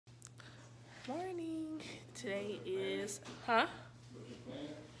Morning. Today is,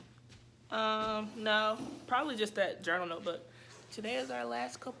 no, probably just that journal notebook. Today is our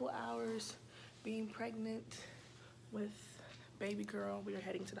last couple hours being pregnant with baby girl. We are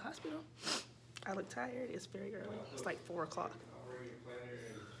heading to the hospital. I look tired. It's very early. It's like 4 o'clock.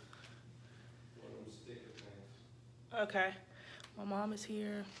 Okay. My mom is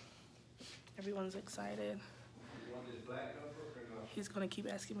here. Everyone's excited. He's gonna keep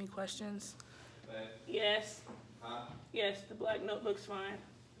asking me questions. Yes. Huh? Yes, the black notebook's fine.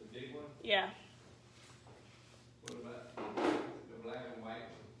 The big one? Yeah. What about the black and white?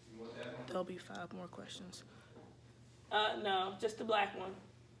 You want that one? There'll be 5 more questions. No, just the black one.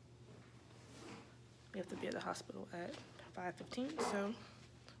 We have to be at the hospital at 5:15, so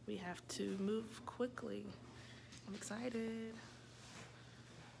we have to move quickly. I'm excited.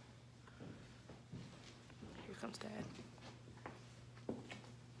 Here comes Dad.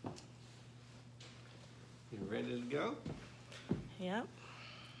 You ready to go? Yep.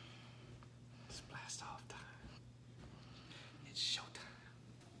 It's blast off time. It's showtime.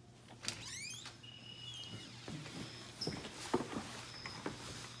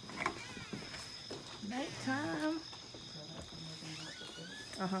 Nighttime.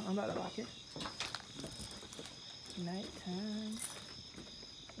 I'm about to lock it. Nighttime.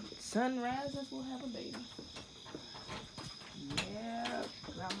 Sunrises, we'll have a baby. Yeah,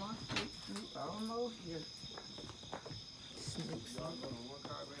 Grandma, almost here.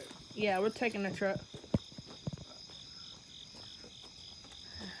 Yeah, we're taking the truck.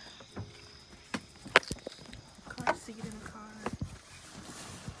 Car seat in the car.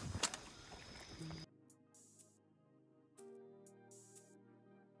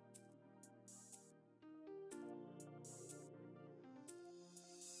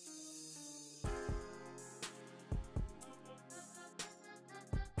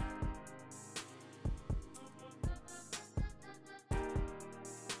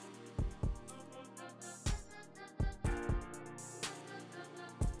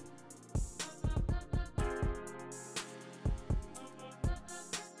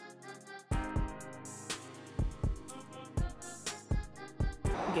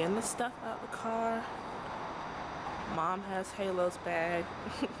 Getting the stuff out the car. Mom has Halo's bag.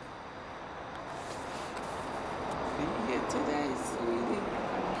 See you here today, sweetie.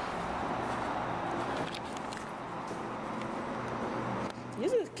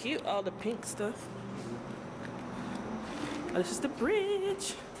 This is cute, all the pink stuff. Oh, this is the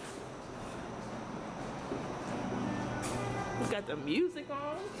bridge. We got the music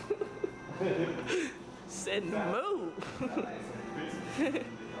on. Setting the mood.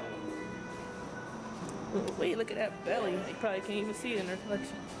 Wait, look at that belly. You probably can't even see it in the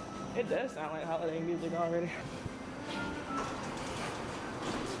reflection. It does sound like holiday music already.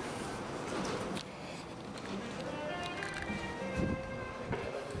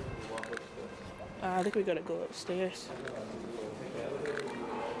 I think we gotta go upstairs.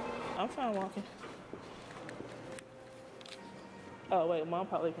 I'm fine walking. Oh wait, Mom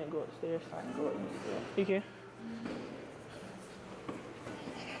probably can't go upstairs. I can go upstairs. You can?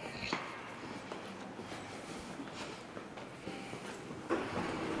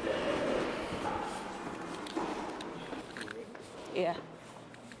 Yeah.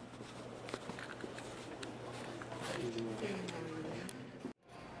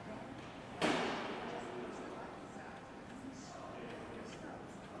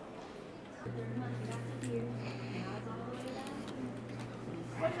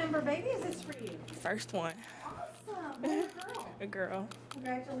 What number baby is this for you? First one. Awesome. Boy or girl? A girl.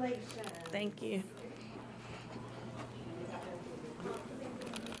 Congratulations. Thank you.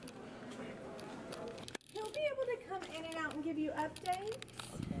 He'll be able to come in and out and give you updates.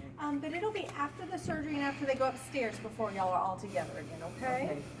 But it'll be after the surgery and after they go upstairs before y'all are all together again, okay?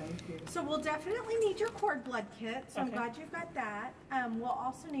 Okay, thank you. So we'll definitely need your cord blood kit, so I'm Okay. glad you've got that. We'll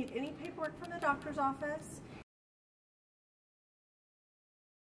also need any paperwork from the doctor's office.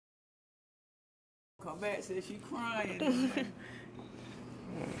 Come back, says she crying.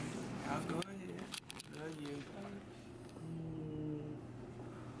 I'll go ahead. Love you.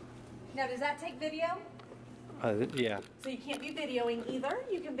 Now, does that take video? Yeah. So you can't be videoing either.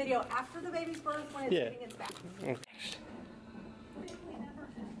 You can video after the baby's birth when it's getting its back. So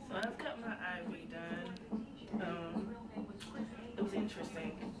I've got my IV done. It was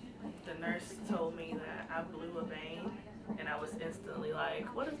interesting. The nurse told me that I blew a vein, and I was instantly like,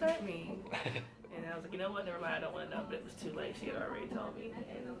 what does that mean? And I was like, you know what, never mind, I don't want to know, but it was too late. She had already told me.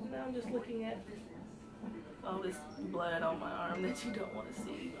 And now I'm just looking at all this blood on my arm that you don't want to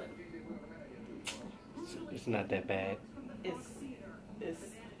see. But It's not that bad. it's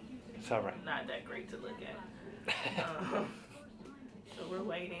It's all right. not that great to look at. So we're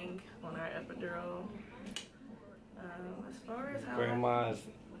waiting on our epidural. As far as how Grandma's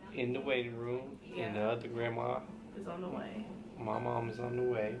in the waiting room, and the Yeah. other grandma, is on the way, my mom is on the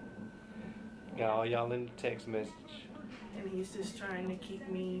way. Got all y'all in the text message. and he's just trying to keep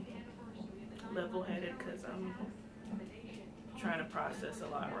me level-headed because I'm trying to process a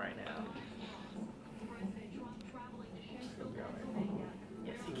lot right now.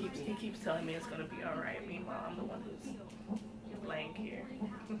 Yes, he keeps telling me it's gonna be all right. Meanwhile, I'm the one who's laying here.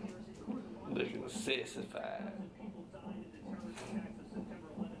 Looking sassified.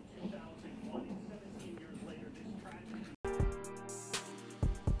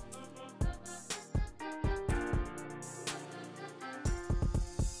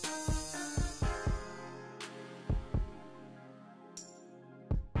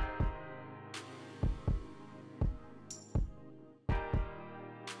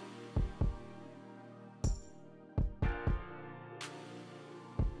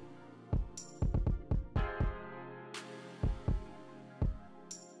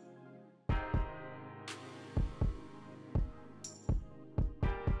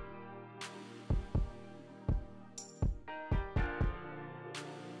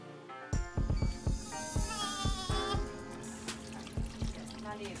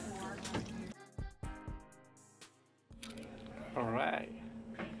 All right.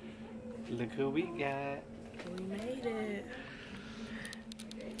 Look who we got. We made it.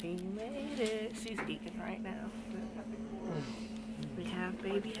 We made it. She's eating right now. We have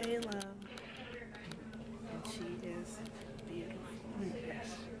baby Halo. And she is beautiful. Yes.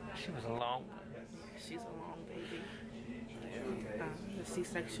 She was a long one. She's a long baby. The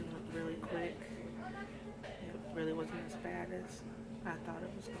C-section went really quick. It really wasn't as bad as I thought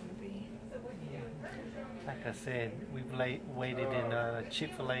it was going to be. Like I said, we've waited in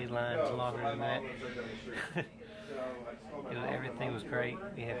Chick-fil-A lines longer than that. You know, everything was great.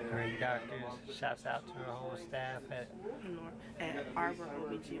 We had great doctors. Shouts out to our whole staff At Arbor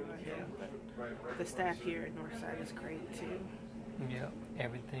OBGYN, but the staff here at Northside is great too. Yep,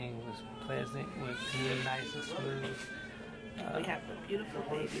 everything was pleasant, was good, nice and smooth. We have a beautiful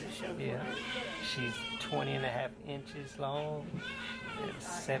baby to show you. Yeah, she's 20.5 inches long and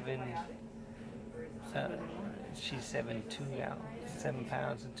she's 7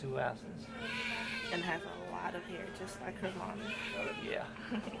 pounds and 2 ounces. And has a lot of hair, just like her mom. Yeah.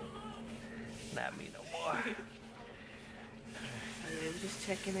 Not me no more. So yeah, we're just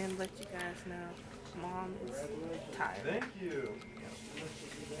checking in, let you guys know. Mom is tired. Thank you.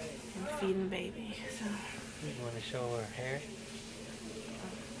 And feeding baby. So You want to show her hair?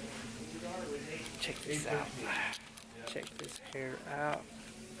 Check this out. Check this hair out.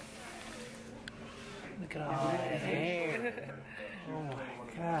 Look at all that hair. Oh my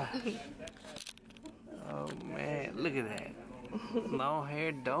god. Oh man, look at that. Long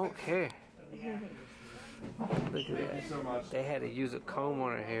hair, don't care. Look at that. They had to use a comb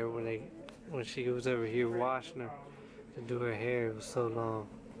on her hair when she was over here washing her to do her hair. It was so long.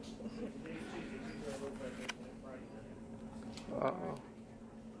 Uh-oh.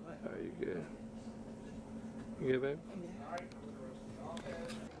 Are you good? You good, babe?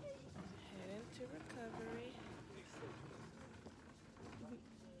 head into recovery.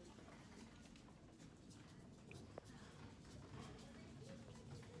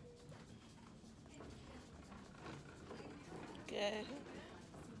 Good.